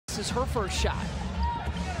is her first shot.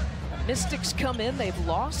 The Mystics come in, they've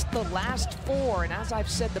lost the last 4, and as I've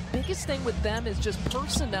said, the biggest thing with them is just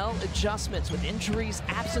personnel adjustments with injuries,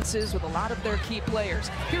 absences with a lot of their key players.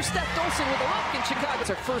 Here's Steph Dolson with a look in Chicago. It's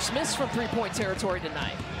her first miss from three-point territory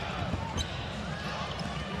tonight.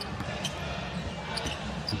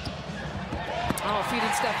 Oh, feeding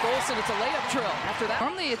Steph Dolson, it's a layup drill after that.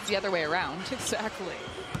 Normally it's the other way around. Exactly.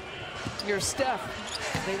 Here's Steph.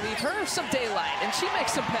 They leave her some daylight, and she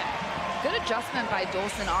makes some pay. Good adjustment by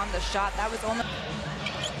Dolson on the shot. That was only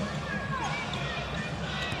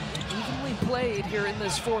evenly played here in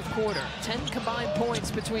this fourth quarter. 10 combined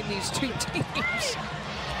points between these two teams.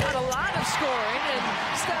 Got a lot of scoring, and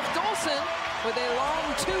Steph Dolson with a long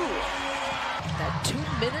 2. That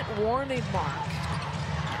 2-minute warning mark.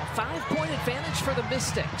 A 5-point advantage for the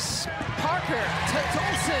Mystics. Parker to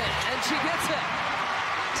Dolson, and she gets it.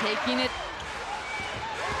 taking it.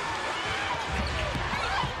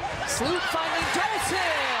 Sloot finding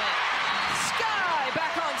Dolson. Sky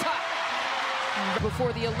back on top.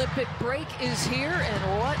 Before the Olympic break is here,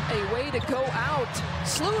 and what a way to go out.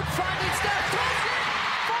 Sloot finding Steph Dolson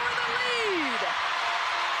for the lead.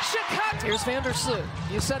 Chicago. Here's Vandersloot.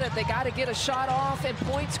 You said it, they got to get a shot off and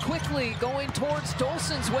points quickly going towards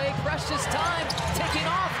Dolson's way. Precious time taking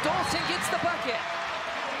off. Dolson gets the bucket.